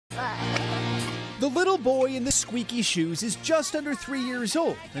The little boy in the squeaky shoes is just under 3 years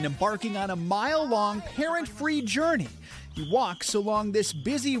old and embarking on a mile-long parent-free journey. He walks along this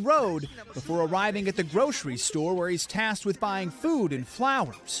busy road before arriving at the grocery store where he's tasked with buying food and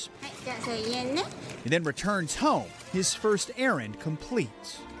flowers. He then returns home, his first errand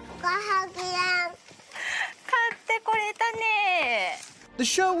complete. The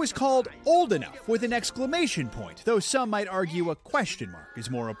show is called Old Enough with an exclamation point, though some might argue a question mark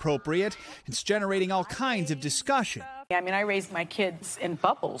is more appropriate. It's generating all kinds of discussion. I mean, I raised my kids in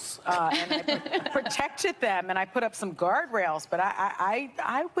bubbles, and I protected them, and I put up some guardrails, but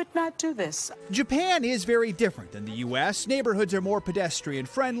I would not do this. Japan is very different than the U.S. Neighborhoods are more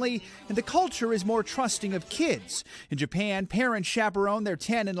pedestrian-friendly, and the culture is more trusting of kids. In Japan, parents chaperone their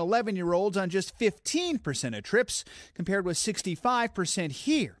 10- and 11-year-olds on just 15% of trips, compared with 65%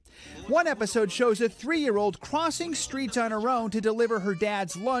 here. One episode shows a 3-year-old crossing streets on her own to deliver her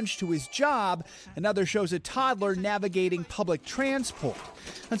dad's lunch to his job. Another shows a toddler navigating public transport.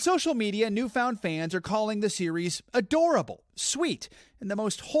 On social media, newfound fans are calling the series adorable, sweet, and the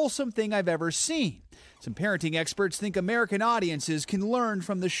most wholesome thing I've ever seen. Some parenting experts think American audiences can learn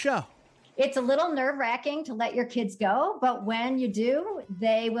from the show. It's a little nerve-wracking to let your kids go, but when you do,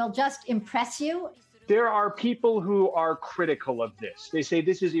 they will just impress you. There are people who are critical of this. They say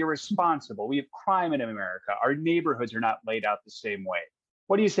this is irresponsible. We have crime in America. Our neighborhoods are not laid out the same way.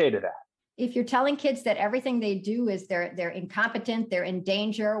 What do you say to that? If you're telling kids that everything they do is they're incompetent, they're in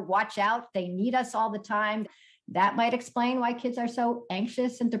danger, watch out, they need us all the time, that might explain why kids are so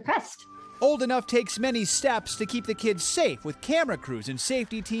anxious and depressed. Old Enough takes many steps to keep the kids safe, with camera crews and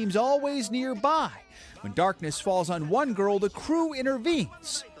safety teams always nearby. When darkness falls on one girl, the crew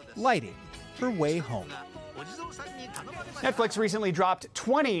intervenes, lighting her way home. Netflix recently dropped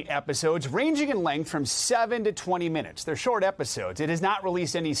 20 episodes ranging in length from 7 to 20 minutes. They're short episodes. It has not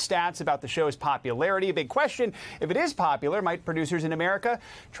released any stats about the show's popularity. A big question, if it is popular, might producers in America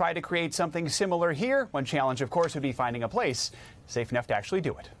try to create something similar here? One challenge, of course, would be finding a place safe enough to actually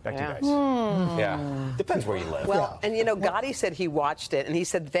do it. Back to you guys. Yeah, depends where you live. Well, and you know, Gotti said he watched it, and he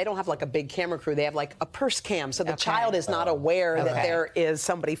said they don't have like a big camera crew. They have like a purse cam, so the child is not aware that there is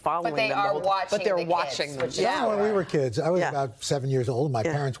somebody following them. But they are watching. But they're watching them. Yeah. When we were kids, I was about 7 years old. My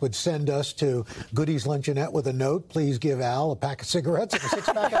parents would send us to Goody's Luncheonette with a note: "Please give Al a pack of cigarettes and a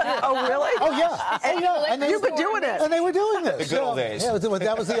six-pack of beer." Oh, really? Oh, yeah. And you've been doing it. And they were doing this. The good old days. Yeah,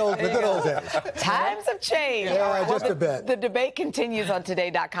 that was the good old days. Times have changed. Yeah, just a bit. The debate continues on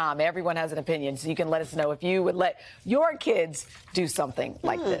today.com. Everyone has an opinion, so you can let us know if you would let your kids do something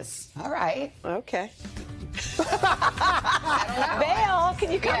like this. All right. Okay. Val,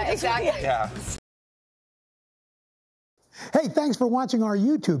 can you come? Yeah, exactly. Yeah. Hey, thanks for watching our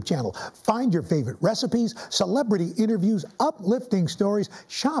YouTube channel. Find your favorite recipes, celebrity interviews, uplifting stories,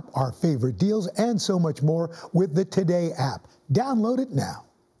 shop our favorite deals, and so much more with the Today app. Download it now.